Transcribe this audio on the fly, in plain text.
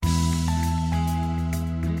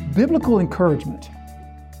Biblical encouragement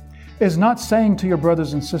is not saying to your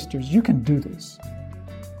brothers and sisters, you can do this.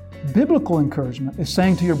 Biblical encouragement is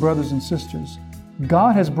saying to your brothers and sisters,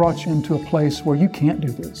 God has brought you into a place where you can't do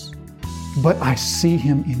this, but I see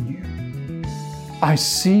Him in you. I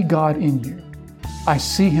see God in you. I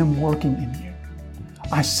see Him working in you.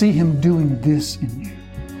 I see Him doing this in you.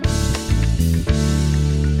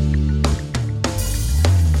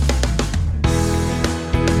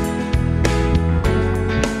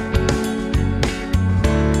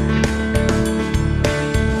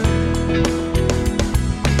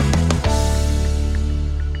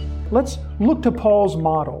 Let's look to Paul's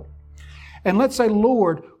model and let's say,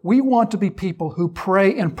 Lord, we want to be people who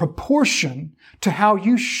pray in proportion to how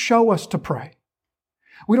you show us to pray.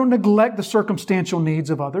 We don't neglect the circumstantial needs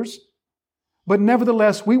of others, but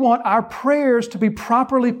nevertheless, we want our prayers to be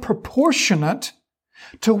properly proportionate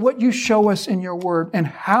to what you show us in your word. And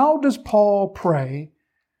how does Paul pray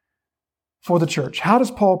for the church? How does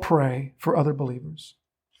Paul pray for other believers?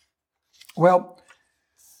 Well,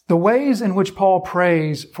 the ways in which Paul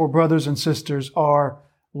prays for brothers and sisters are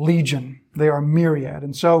legion. They are myriad.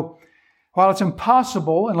 And so, while it's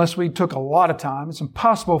impossible, unless we took a lot of time, it's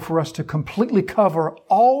impossible for us to completely cover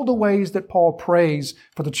all the ways that Paul prays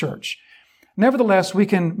for the church. Nevertheless, we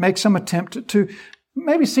can make some attempt to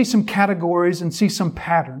maybe see some categories and see some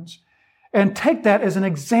patterns and take that as an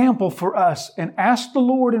example for us and ask the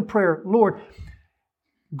Lord in prayer, Lord,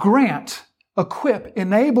 grant, equip,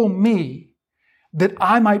 enable me that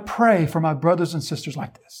I might pray for my brothers and sisters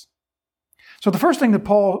like this. So the first thing that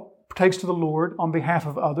Paul takes to the Lord on behalf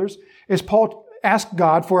of others is Paul asks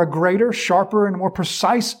God for a greater, sharper, and more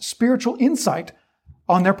precise spiritual insight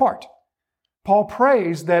on their part. Paul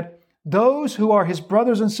prays that those who are his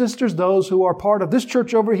brothers and sisters, those who are part of this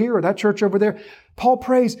church over here or that church over there, Paul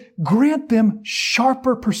prays, grant them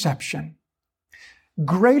sharper perception,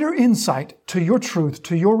 greater insight to your truth,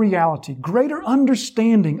 to your reality, greater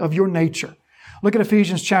understanding of your nature. Look at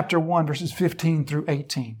Ephesians chapter 1, verses 15 through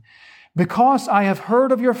 18. Because I have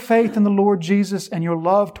heard of your faith in the Lord Jesus and your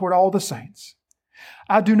love toward all the saints,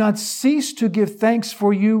 I do not cease to give thanks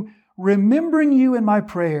for you, remembering you in my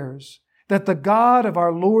prayers, that the God of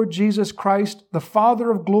our Lord Jesus Christ, the Father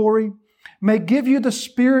of glory, may give you the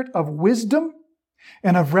spirit of wisdom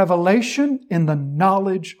and of revelation in the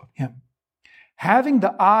knowledge of Him, having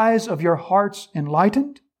the eyes of your hearts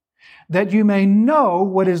enlightened, that you may know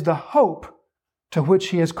what is the hope to which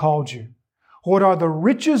He has called you. What are the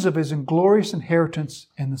riches of His glorious inheritance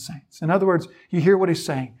in the saints? In other words, you hear what he's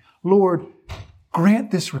saying. Lord,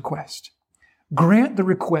 grant this request. Grant the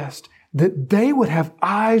request that they would have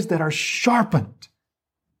eyes that are sharpened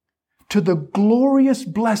to the glorious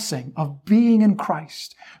blessing of being in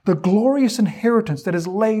Christ, the glorious inheritance that is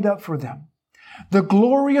laid up for them, the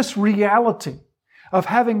glorious reality of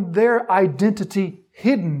having their identity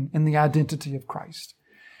hidden in the identity of Christ.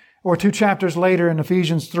 Or 2 chapters later in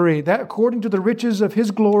Ephesians 3, that according to the riches of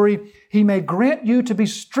His glory, He may grant you to be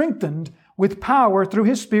strengthened with power through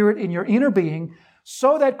His Spirit in your inner being,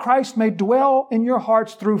 so that Christ may dwell in your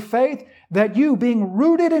hearts through faith, that you, being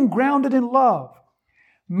rooted and grounded in love,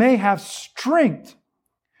 may have strength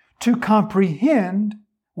to comprehend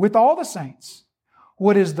with all the saints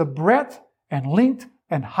what is the breadth and length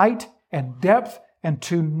and height and depth, and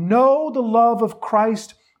to know the love of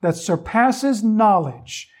Christ that surpasses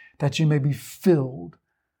knowledge, that you may be filled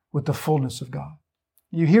with the fullness of God.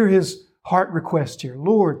 You hear his heart request here.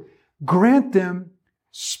 Lord, grant them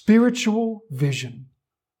spiritual vision.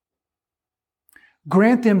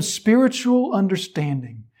 Grant them spiritual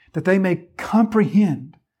understanding that they may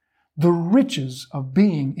comprehend the riches of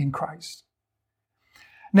being in Christ.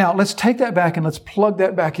 Now, let's take that back and let's plug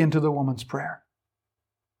that back into the woman's prayer.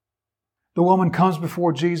 The woman comes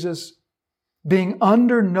before Jesus being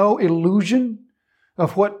under no illusion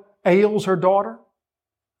of what ails her daughter,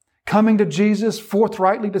 coming to Jesus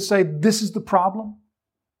forthrightly to say, this is the problem.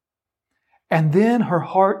 And then her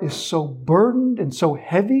heart is so burdened and so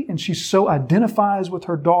heavy, and she so identifies with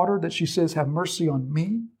her daughter that she says, have mercy on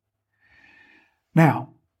me. Now,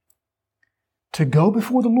 to go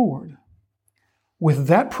before the Lord with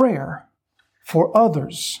that prayer for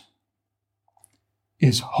others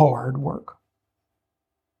is hard work.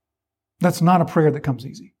 That's not a prayer that comes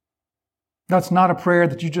easy. That's not a prayer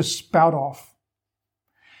that you just spout off.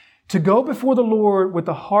 To go before the Lord with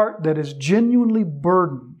a heart that is genuinely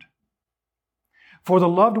burdened for the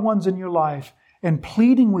loved ones in your life and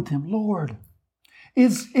pleading with Him, Lord,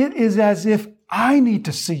 it is as if I need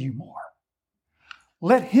to see you more.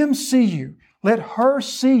 Let him see you. Let her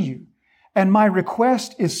see you. And my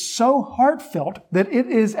request is so heartfelt that it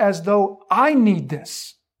is as though I need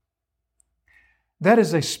this. That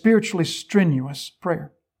is a spiritually strenuous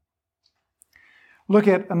prayer. Look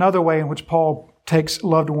at another way in which Paul takes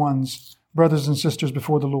loved ones, brothers and sisters,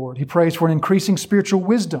 before the Lord. He prays for an increasing spiritual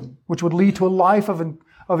wisdom, which would lead to a life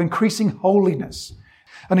of increasing holiness.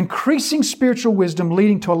 An increasing spiritual wisdom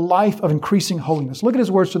leading to a life of increasing holiness. Look at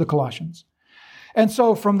his words to the Colossians. And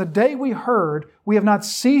so from the day we heard, we have not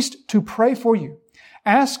ceased to pray for you,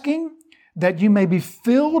 asking that you may be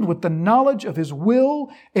filled with the knowledge of His will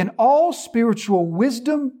in all spiritual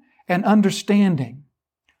wisdom and understanding,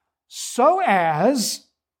 so as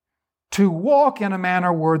to walk in a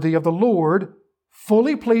manner worthy of the Lord,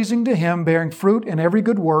 fully pleasing to Him, bearing fruit in every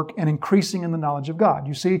good work and increasing in the knowledge of God.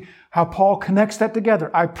 You see how Paul connects that together.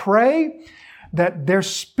 I pray that their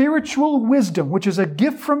spiritual wisdom, which is a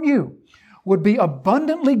gift from you, would be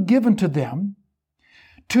abundantly given to them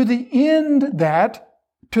to the end that,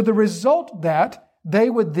 to the result that they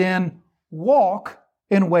would then walk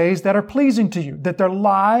in ways that are pleasing to you, that their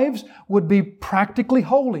lives would be practically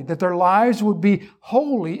holy, that their lives would be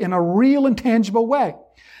holy in a real and tangible way.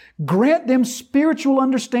 Grant them spiritual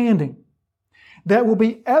understanding that will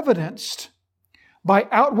be evidenced by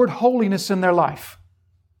outward holiness in their life.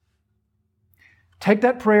 Take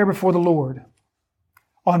that prayer before the Lord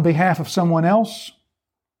on behalf of someone else,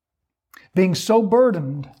 being so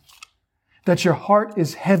burdened that your heart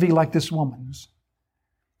is heavy like this woman's.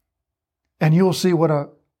 And you'll see what a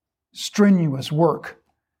strenuous work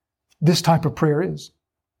this type of prayer is.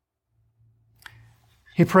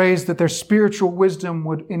 He prays that their spiritual wisdom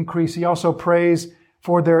would increase. He also prays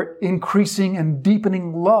for their increasing and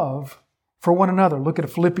deepening love for one another. Look at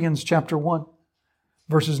Philippians chapter 1,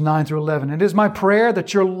 verses 9 through 11. It is my prayer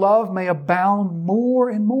that your love may abound more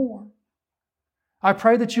and more. I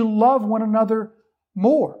pray that you love one another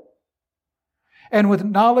more, and with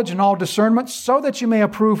knowledge and all discernment, so that you may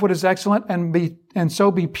approve what is excellent and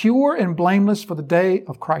so be pure and blameless for the day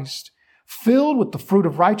of Christ, filled with the fruit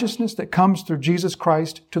of righteousness that comes through Jesus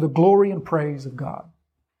Christ to the glory and praise of God.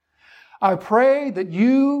 I pray that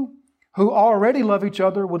you who already love each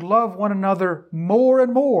other would love one another more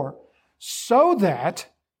and more, so that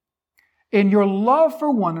in your love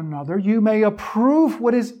for one another you may approve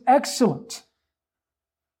what is excellent.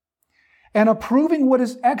 And approving what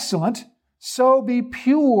is excellent, so be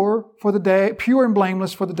pure for the day, pure and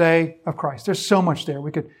blameless for the day of Christ. There's so much there.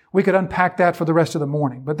 We could unpack that for the rest of the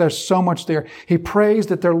morning, but there's so much there. He prays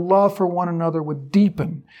that their love for one another would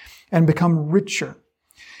deepen and become richer.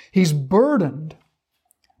 He's burdened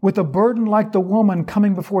with a burden like the woman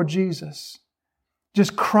coming before Jesus,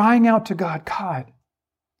 just crying out to God, God,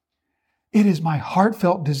 it is my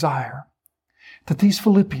heartfelt desire that these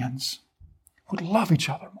Philippians would love each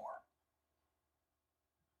other more.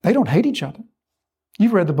 They don't hate each other.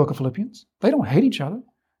 You've read the book of Philippians. They don't hate each other.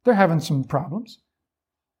 They're having some problems.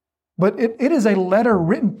 But it is a letter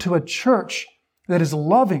written to a church that is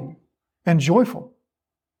loving and joyful.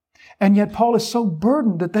 And yet Paul is so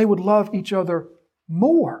burdened that they would love each other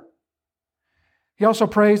more. He also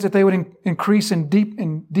prays that they would increase in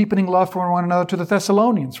deepening love for one another to the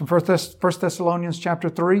Thessalonians. From 1 Thessalonians chapter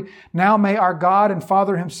 3, now may our God and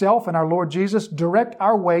Father Himself and our Lord Jesus direct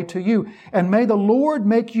our way to you. And may the Lord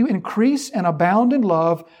make you increase and abound in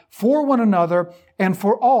love for one another and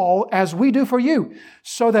for all as we do for you,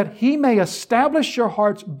 so that He may establish your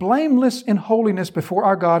hearts blameless in holiness before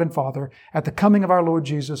our God and Father at the coming of our Lord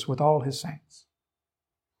Jesus with all His saints.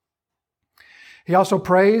 He also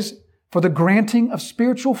prays for the granting of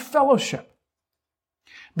spiritual fellowship.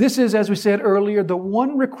 This is, as we said earlier, the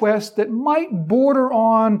one request that might border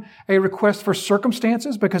on a request for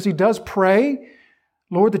circumstances, because he does pray,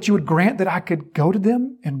 Lord, that you would grant that I could go to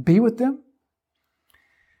them and be with them.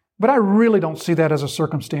 But I really don't see that as a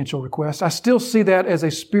circumstantial request. I still see that as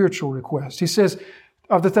a spiritual request. He says,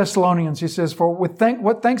 of the Thessalonians, he says, for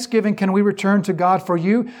what thanksgiving can we return to God for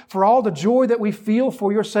you, for all the joy that we feel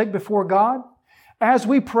for your sake before God, as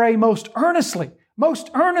we pray most earnestly,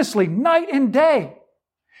 night and day,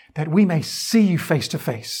 that we may see you face to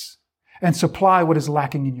face and supply what is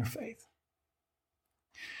lacking in your faith.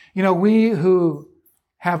 You know, we who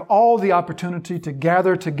have all the opportunity to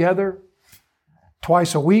gather together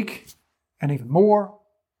twice a week and even more,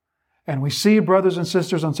 and we see brothers and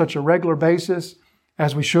sisters on such a regular basis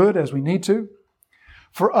as we should, as we need to,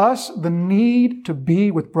 for us, the need to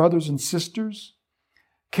be with brothers and sisters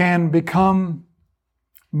can become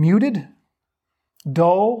muted,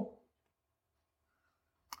 dull.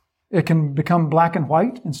 It can become black and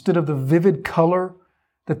white instead of the vivid color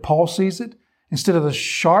that Paul sees it. Instead of the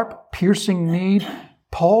sharp, piercing need,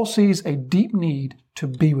 Paul sees a deep need to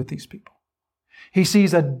be with these people. He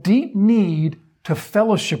sees a deep need to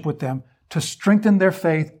fellowship with them, to strengthen their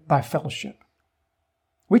faith by fellowship.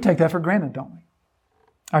 We take that for granted, don't we?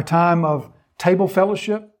 Our time of table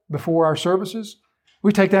fellowship before our services,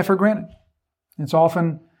 we take that for granted. It's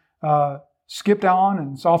often skipped on,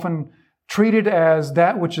 and it's often treated as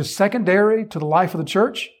that which is secondary to the life of the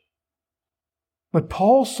church. But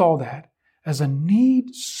Paul saw that as a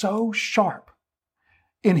need so sharp.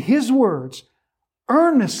 In his words,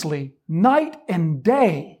 earnestly, night and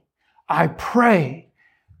day, I pray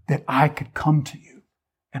that I could come to you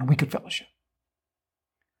and we could fellowship.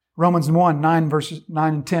 Romans 1, 9 verses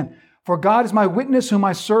 9 and 10. For God is my witness, whom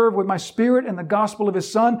I serve with my spirit and the gospel of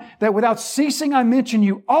His Son, that without ceasing I mention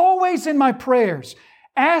you always in my prayers,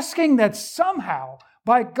 asking that somehow,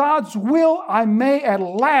 by God's will, I may at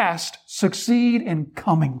last succeed in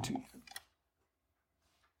coming to you.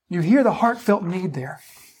 You hear the heartfelt need there.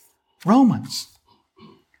 Romans,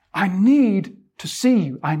 I need to see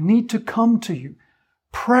you. I need to come to you.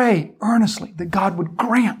 Pray earnestly that God would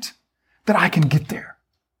grant that I can get there.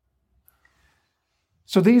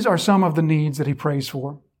 So these are some of the needs that he prays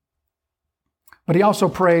for. But he also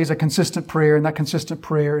prays a consistent prayer, and that consistent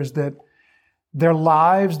prayer is that their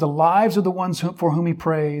lives, the lives of the ones for whom he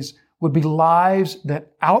prays, would be lives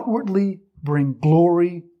that outwardly bring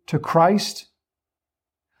glory to Christ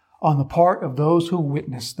on the part of those who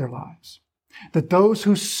witness their lives. That those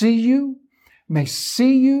who see you may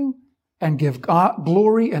see you and give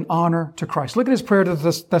glory and honor to Christ. Look at his prayer to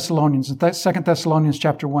the Thessalonians, 2 Thessalonians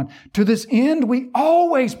chapter 1. To this end, we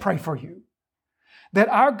always pray for you, that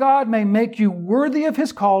our God may make you worthy of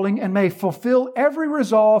His calling and may fulfill every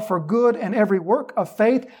resolve for good and every work of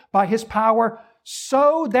faith by His power,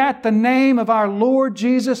 so that the name of our Lord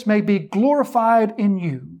Jesus may be glorified in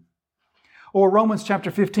you. Or Romans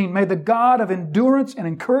chapter 15, may the God of endurance and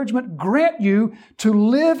encouragement grant you to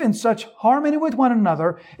live in such harmony with one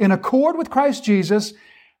another, in accord with Christ Jesus,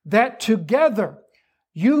 that together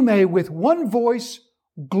you may with one voice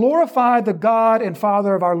glorify the God and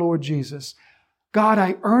Father of our Lord Jesus. God,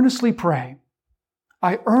 I earnestly pray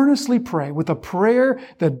with a prayer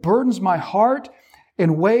that burdens my heart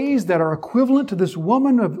in ways that are equivalent to this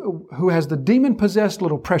woman who has the demon-possessed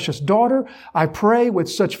little precious daughter. I pray with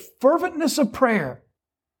such ferventness of prayer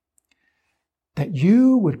that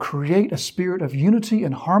you would create a spirit of unity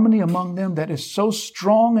and harmony among them that is so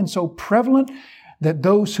strong and so prevalent that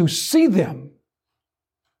those who see them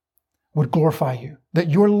would glorify you, that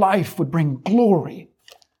your life would bring glory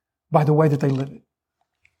by the way that they live it.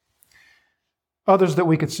 Others that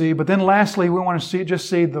we could see. But then lastly, we want to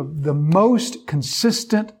see the most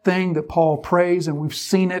consistent thing that Paul prays, and we've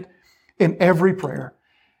seen it in every prayer.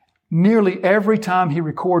 Nearly every time he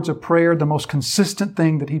records a prayer, the most consistent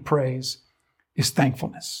thing that he prays is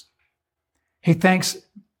thankfulness. He thanks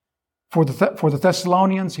for the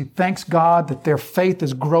Thessalonians. He thanks God that their faith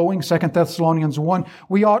is growing. 2 Thessalonians 1.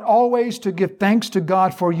 We ought always to give thanks to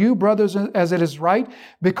God for you, brothers, as it is right,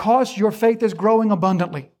 because your faith is growing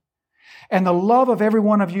abundantly. And the love of every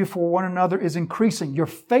one of you for one another is increasing. Your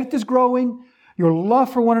faith is growing. Your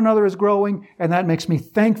love for one another is growing. And that makes me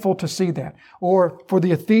thankful to see that. Or for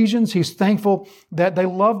the Ephesians, he's thankful that they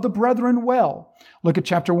love the brethren well. Look at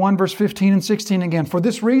chapter 1, verse 15 and 16 again. For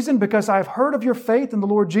this reason, because I have heard of your faith in the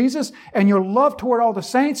Lord Jesus and your love toward all the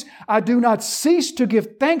saints, I do not cease to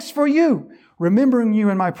give thanks for you, remembering you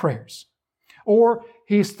in my prayers. Or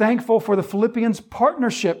he's thankful for the Philippians'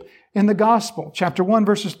 partnership in the gospel. Chapter 1,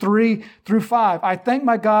 verses 3 through 5. I thank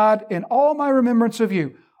my God in all my remembrance of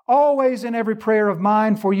you, always in every prayer of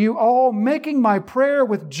mine for you all, making my prayer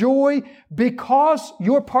with joy because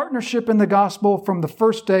your partnership in the gospel from the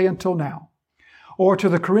first day until now. Or for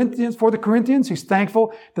the Corinthians, he's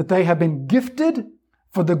thankful that they have been gifted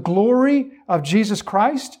for the glory of Jesus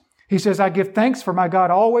Christ. He says, I give thanks for my God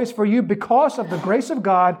always for you because of the grace of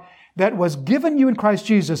God that was given you in Christ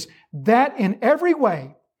Jesus, that in every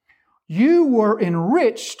way you were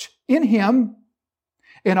enriched in Him,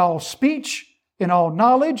 in all speech, in all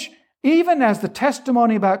knowledge, even as the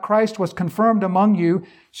testimony about Christ was confirmed among you,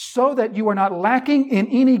 so that you are not lacking in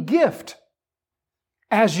any gift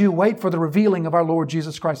as you wait for the revealing of our Lord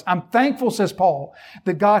Jesus Christ. I'm thankful, says Paul,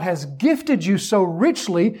 that God has gifted you so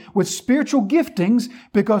richly with spiritual giftings,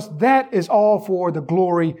 because that is all for the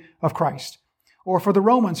glory of Christ. Or for the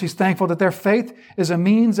Romans, he's thankful that their faith is a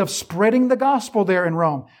means of spreading the gospel there in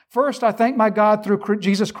Rome. First, I thank my God through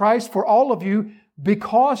Jesus Christ for all of you,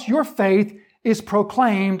 because your faith is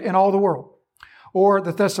proclaimed in all the world. Or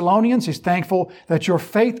the Thessalonians, he's thankful that your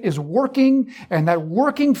faith is working, and that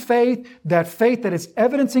working faith, that faith that is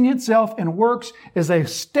evidencing itself in works, is a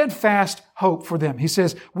steadfast hope for them. He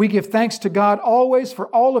says, we give thanks to God always for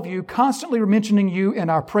all of you, constantly mentioning you in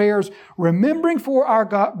our prayers, remembering before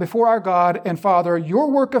our God and Father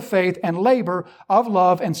your work of faith and labor of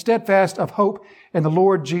love and steadfast of hope in the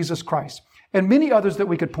Lord Jesus Christ. And many others that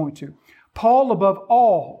we could point to. Paul, above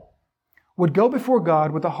all, would go before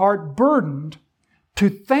God with a heart burdened to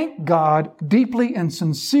thank God deeply and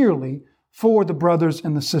sincerely for the brothers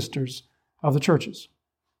and the sisters of the churches.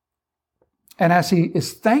 And as he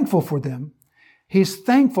is thankful for them, he's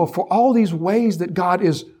thankful for all these ways that God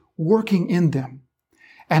is working in them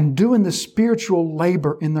and doing the spiritual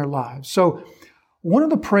labor in their lives. So one of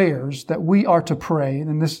the prayers that we are to pray,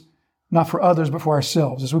 and this not for others but for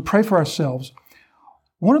ourselves, as we pray for ourselves,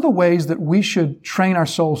 one of the ways that we should train our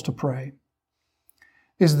souls to pray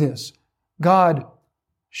is this: God,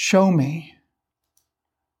 show me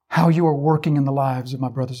how you are working in the lives of my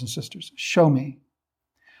brothers and sisters. Show me.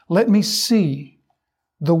 Let me see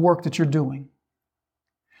the work that you're doing.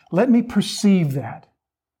 Let me perceive that.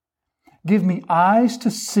 Give me eyes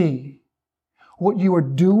to see what you are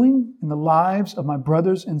doing in the lives of my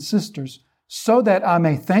brothers and sisters so that I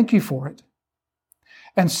may thank you for it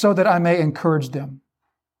and so that I may encourage them.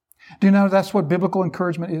 Do you know that's what biblical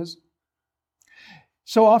encouragement is?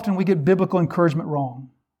 So often we get biblical encouragement wrong.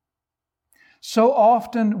 So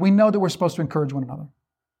often we know that we're supposed to encourage one another.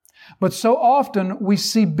 But so often we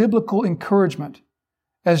see biblical encouragement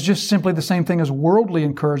as just simply the same thing as worldly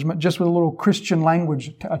encouragement, just with a little Christian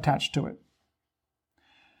language attached to it.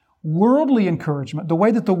 Worldly encouragement, the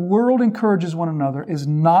way that the world encourages one another, is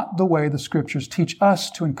not the way the Scriptures teach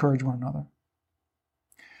us to encourage one another.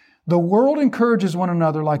 The world encourages one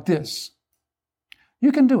another like this: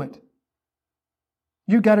 you can do it.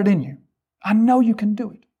 You got it in you. I know you can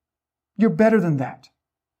do it. You're better than that.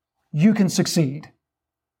 You can succeed.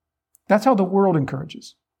 That's how the world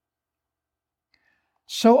encourages.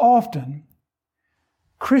 So often,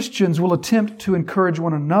 Christians will attempt to encourage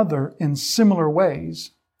one another in similar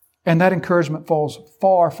ways, and that encouragement falls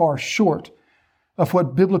far, far short of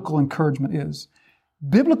what biblical encouragement is.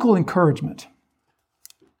 Biblical encouragement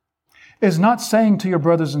is not saying to your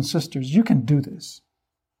brothers and sisters, you can do this.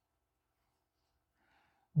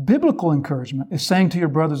 Biblical encouragement is saying to your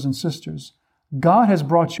brothers and sisters, God has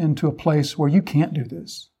brought you into a place where you can't do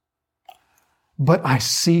this, but I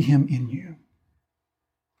see Him in you.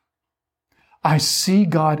 I see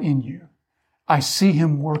God in you. I see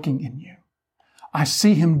Him working in you. I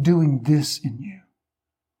see Him doing this in you.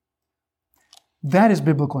 That is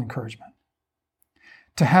biblical encouragement.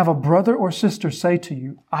 To have a brother or sister say to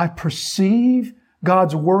you, I perceive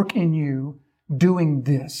God's work in you doing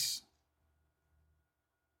this.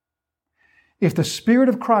 If the Spirit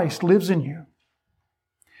of Christ lives in you,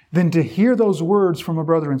 then to hear those words from a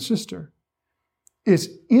brother and sister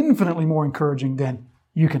is infinitely more encouraging than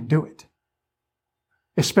you can do it.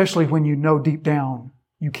 Especially when you know deep down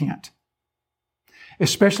you can't.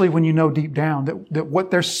 Especially when you know deep down that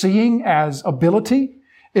what they're seeing as ability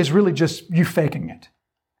is really just you faking it.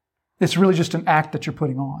 It's really just an act that you're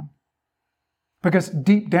putting on. Because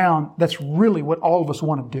deep down, that's really what all of us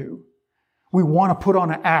want to do. We want to put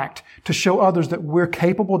on an act to show others that we're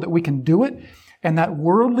capable, that we can do it. And that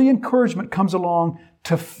worldly encouragement comes along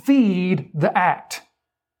to feed the act,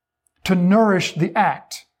 to nourish the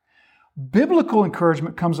act. Biblical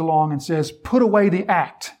encouragement comes along and says, put away the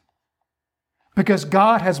act. Because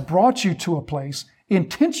God has brought you to a place,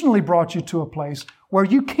 intentionally brought you to a place where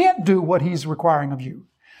you can't do what He's requiring of you.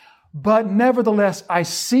 But nevertheless, I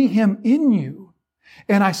see Him in you,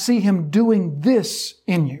 and I see Him doing this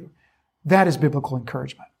in you. That is biblical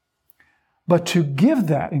encouragement. But to give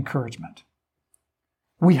that encouragement,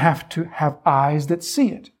 we have to have eyes that see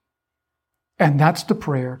it. And that's the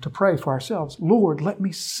prayer to pray for ourselves. Lord, let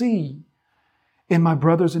me see in my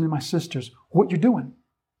brothers and in my sisters what you're doing.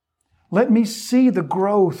 Let me see the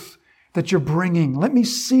growth that you're bringing. Let me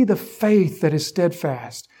see the faith that is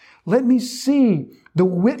steadfast. Let me see the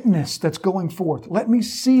witness that's going forth. Let me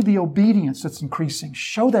see the obedience that's increasing.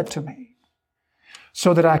 Show that to me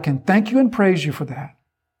so that I can thank you and praise you for that,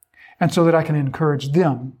 and so that I can encourage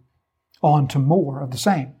them on to more of the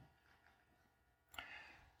same.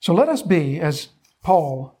 So let us be, as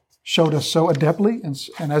Paul showed us so adeptly,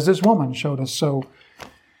 and as this woman showed us so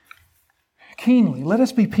keenly, let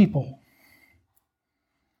us be people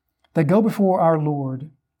that go before our Lord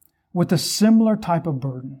with a similar type of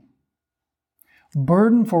burden.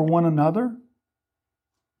 Burden for one another,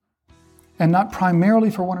 and not primarily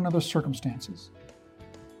for one another's circumstances,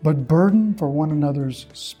 but burden for one another's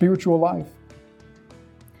spiritual life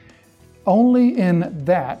Only in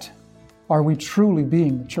that are we truly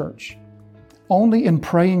being the church. Only in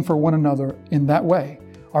praying for one another in that way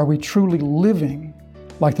are we truly living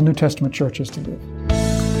like the New Testament church is to live.